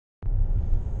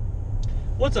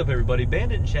What's up everybody,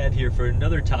 Bandit and Chad here for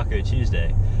another Taco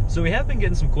Tuesday. So we have been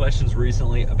getting some questions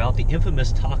recently about the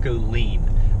infamous taco lean.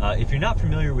 If you're not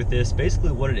familiar with this,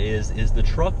 basically what it is the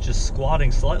truck just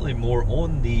squatting slightly more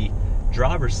on the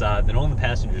driver's side than on the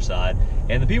passenger side.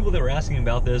 And the people that were asking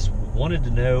about this wanted to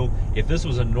know if this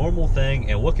was a normal thing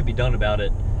and what could be done about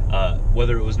it,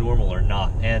 whether it was normal or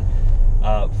not. And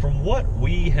from what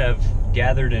we have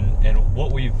gathered and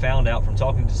what we've found out from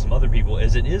talking to some other people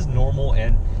is it is normal.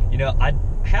 And you know, I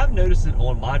have noticed it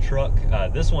on my truck,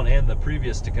 this one and the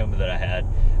previous Tacoma that I had,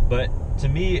 but to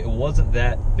me it wasn't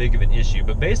that big of an issue.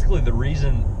 But basically the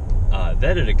reason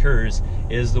that it occurs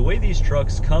is the way these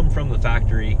trucks come from the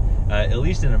factory, at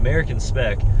least in American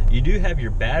spec, you do have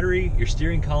your battery, your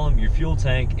steering column, your fuel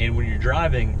tank, and when you're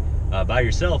driving by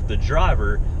yourself, the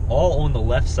driver, all on the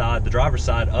left side, the driver's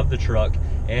side of the truck.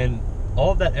 And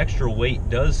all of that extra weight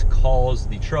does cause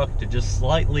the truck to just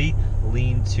slightly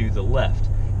lean to the left.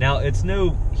 Now, it's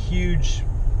no huge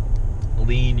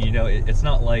lean, you know, it's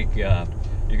not like you're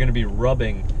going to be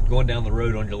rubbing going down the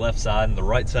road on your left side and the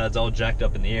right side's all jacked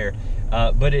up in the air,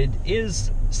 but it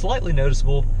is slightly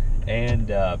noticeable. And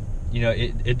you know,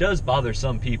 it does bother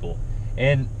some people.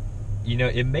 And you know,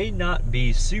 it may not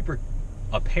be super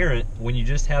apparent when you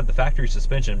just have the factory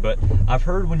suspension, but I've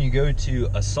heard when you go to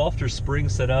a softer spring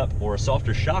setup or a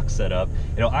softer shock setup,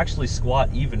 it'll actually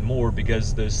squat even more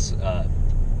because those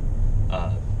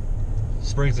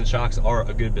springs and shocks are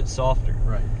a good bit softer.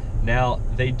 Right. Now,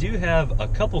 they do have a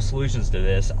couple solutions to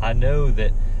this. I know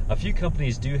that a few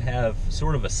companies do have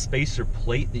sort of a spacer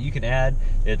plate that you can add.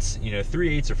 It's, you know,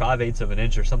 3/8 or 5/8 of an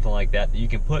inch or something like that you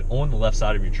can put on the left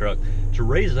side of your truck to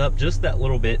raise it up just that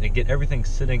little bit and get everything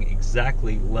sitting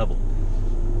exactly level.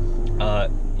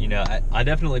 You know, I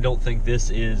definitely don't think this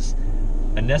is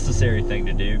a necessary thing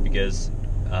to do because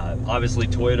obviously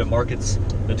Toyota markets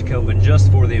the Tacoma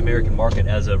just for the American market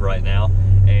as of right now,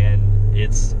 and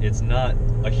it's not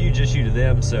a huge issue to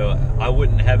them, so I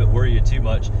wouldn't have it worry you too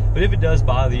much. But if it does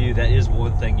bother you, that is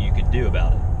one thing you could do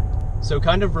about it. So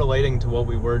kind of relating to what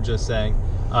we were just saying,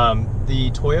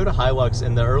 the Toyota Hilux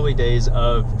in the early days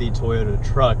of the Toyota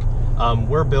truck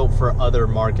were built for other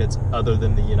markets other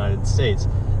than the United States.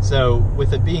 So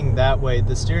with it being that way,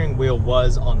 the steering wheel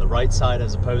was on the right side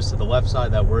as opposed to the left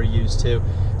side that we're used to.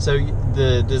 So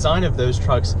the design of those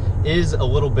trucks is a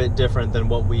little bit different than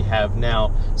what we have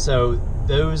now. So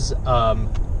those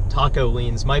taco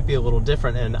leans might be a little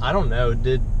different. And I don't know,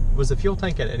 was the fuel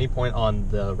tank at any point on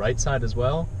the right side as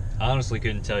well? I honestly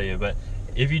couldn't tell you, but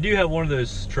if you do have one of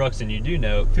those trucks and you do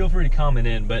know, feel free to comment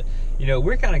in. But you know,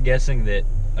 we're kind of guessing that,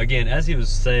 again, as he was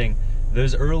saying,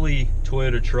 those early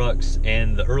Toyota trucks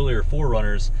and the earlier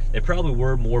 4Runners, they probably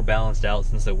were more balanced out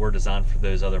since they were designed for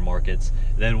those other markets.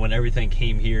 Then when everything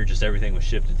came here, just everything was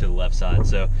shifted to the left side.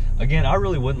 So again, I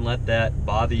really wouldn't let that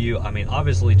bother you. I mean,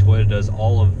 obviously Toyota does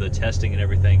all of the testing and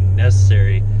everything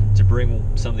necessary to bring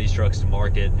some of these trucks to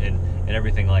market and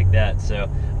everything like that. So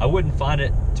I wouldn't find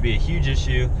it to be a huge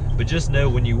issue, but just know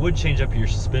when you would change up your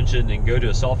suspension and go to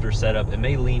a softer setup, it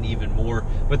may lean even more.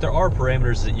 But there are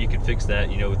parameters that you can fix that,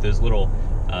 you know, with those little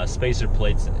spacer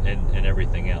plates and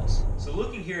everything else. So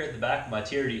looking here at the back of my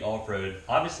TRD Off-Road,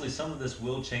 obviously some of this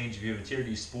will change if you have a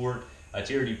TRD Sport, a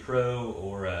TRD Pro,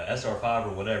 or a SR5 or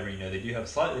whatever. You know, they do have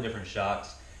slightly different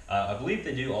shocks. I believe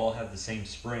they do all have the same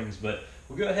springs, but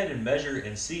we'll go ahead and measure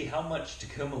and see how much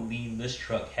Tacoma lean this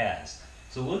truck has.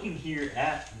 So looking here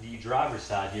at the driver's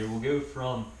side here, we'll go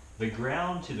from the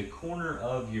ground to the corner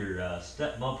of your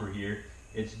step bumper here.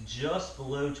 It's just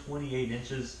below 28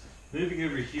 inches. Moving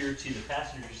over here to the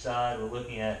passenger side, we're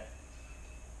looking at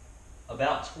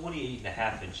about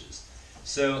 28.5 inches.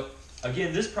 So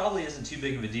again, this probably isn't too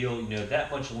big of a deal. You know,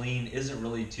 that much lean isn't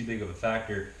really too big of a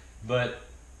factor, but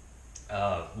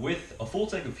with a full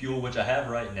tank of fuel, which I have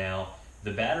right now,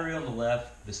 the battery on the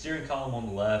left, the steering column on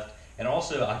the left, and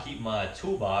also I keep my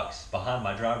toolbox behind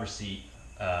my driver's seat,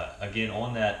 again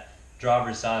on that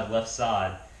driver's side, left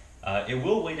side, it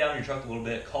will weigh down your truck a little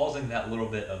bit, causing that little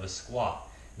bit of a squat.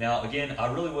 Now again,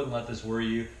 I really wouldn't let this worry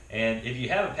you, and if you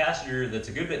have a passenger that's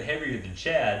a good bit heavier than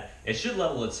Chad, it should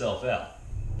level itself out.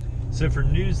 So for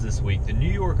news this week, the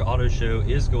New York Auto Show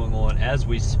is going on as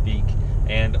we speak,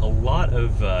 and a lot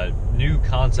of new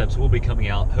concepts will be coming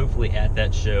out hopefully at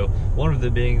that show. One of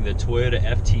them being the Toyota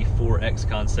FT4X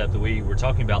concept that we were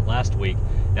talking about last week.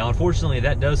 Now unfortunately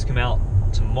that does come out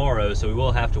tomorrow, so we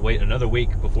will have to wait another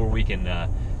week before we can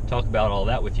talk about all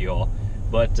that with you all.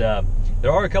 But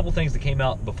there are a couple things that came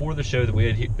out before the show that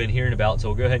we had been hearing about, so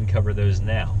we'll go ahead and cover those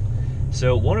now.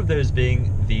 So one of those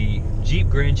being the Jeep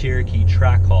Grand Cherokee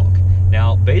Trackhawk.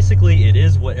 Now basically it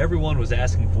is what everyone was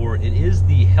asking for. It is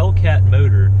the Hellcat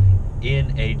motor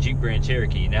in a Jeep Grand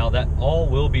Cherokee. Now that all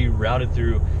will be routed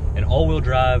through an all-wheel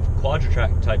drive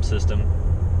quadra-track type system,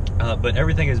 but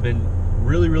everything has been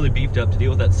really beefed up to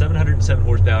deal with that 707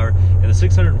 horsepower and the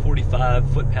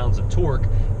 645 foot-pounds of torque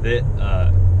that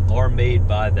are made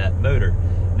by that motor.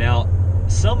 Now,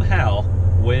 somehow,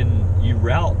 when you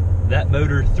route that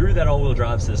motor through that all-wheel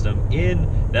drive system in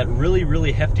that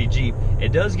really hefty Jeep,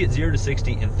 it does get 0 to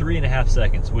 60 in 3.5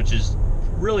 seconds, which is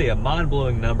really a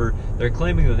mind-blowing number. They're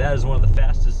claiming that that is one of the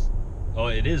fastest, oh,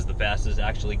 it is the fastest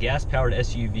actually, gas-powered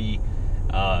SUV,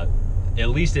 at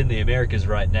least in the Americas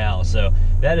right now. So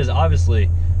that is obviously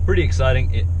pretty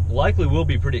exciting. It likely will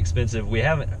be pretty expensive. We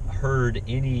haven't heard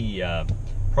any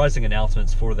pricing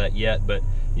announcements for that yet, but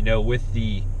you know, with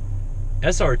the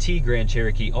SRT Grand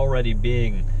Cherokee already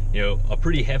being, you know, a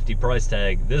pretty hefty price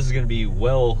tag, this is going to be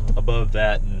well above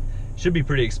that and should be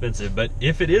pretty expensive. But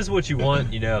if it is what you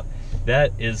want, you know,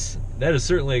 that is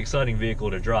certainly an exciting vehicle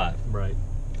to drive. Right.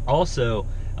 Also,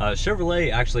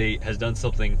 Chevrolet actually has done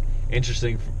something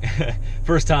interesting.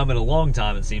 First time in a long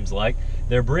time, it seems like.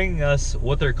 They're bringing us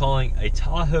what they're calling a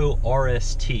Tahoe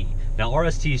RST. Now,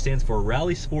 RST stands for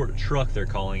Rally Sport Truck, they're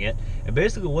calling it. And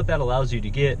basically what that allows you to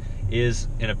get is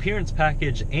an appearance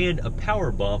package and a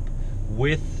power bump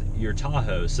with your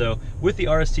Tahoe. So with the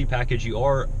RST package, you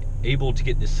are able to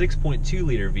get the 6.2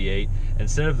 liter V8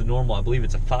 instead of the normal, I believe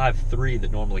it's a 5.3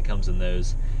 that normally comes in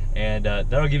those. And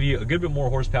that'll give you a good bit more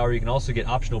horsepower. You can also get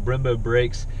optional Brembo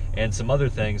brakes and some other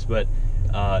things, but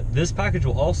this package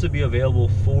will also be available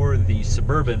for the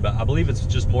Suburban, but I believe it's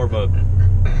just more of a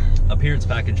appearance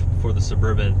package for the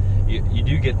Suburban. You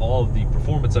do get all of the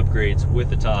performance upgrades with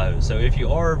the Tahoe. So if you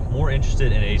are more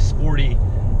interested in a sporty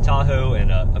Tahoe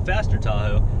and a faster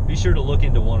Tahoe, be sure to look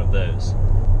into one of those.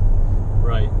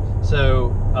 Right.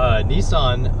 So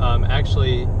Nissan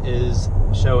actually is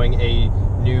showing a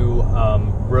new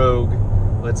Rogue,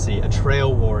 let's see, a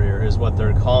Trail Warrior is what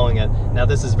they're calling it. Now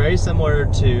this is very similar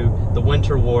to the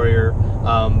Winter Warrior,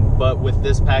 but with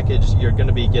this package you're going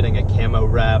to be getting a camo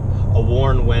wrap, a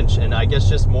worn winch, and I guess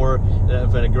just more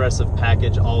of an aggressive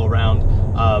package all around.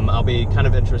 I'll be kind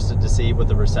of interested to see what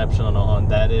the reception on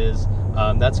that is.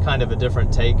 That's kind of a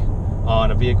different take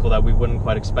on a vehicle that we wouldn't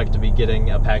quite expect to be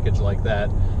getting a package like that.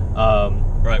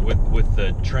 Right, with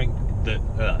the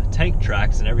tank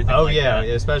tracks and everything. Oh like yeah, that.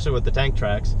 especially with the tank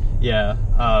tracks. Yeah,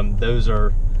 those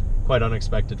are quite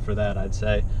unexpected for that, I'd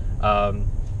say.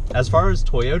 As far as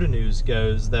Toyota news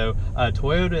goes, though,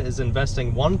 Toyota is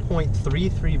investing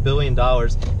 $1.33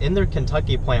 billion in their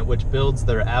Kentucky plant, which builds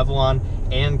their Avalon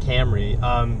and Camry.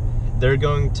 They're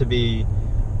going to be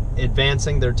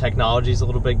advancing their technologies a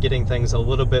little bit, getting things a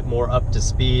little bit more up to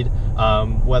speed,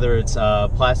 whether it's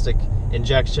plastic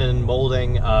injection,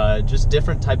 molding, just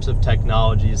different types of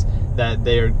technologies that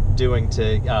they're doing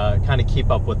to kind of keep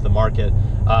up with the market.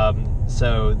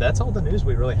 So that's all the news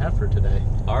we really have for today.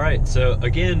 All right, so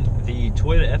again, the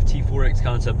Toyota FT4X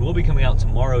concept will be coming out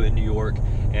tomorrow in New York,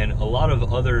 and a lot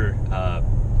of other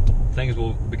things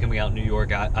will be coming out in New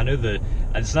York. I know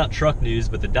it's not truck news,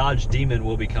 but the Dodge Demon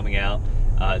will be coming out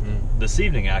this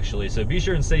evening, actually. So be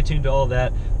sure and stay tuned to all of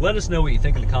that. Let us know what you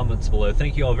think in the comments below.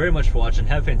 Thank you all very much for watching.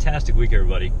 Have a fantastic week,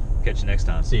 everybody. Catch you next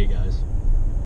time. See you guys.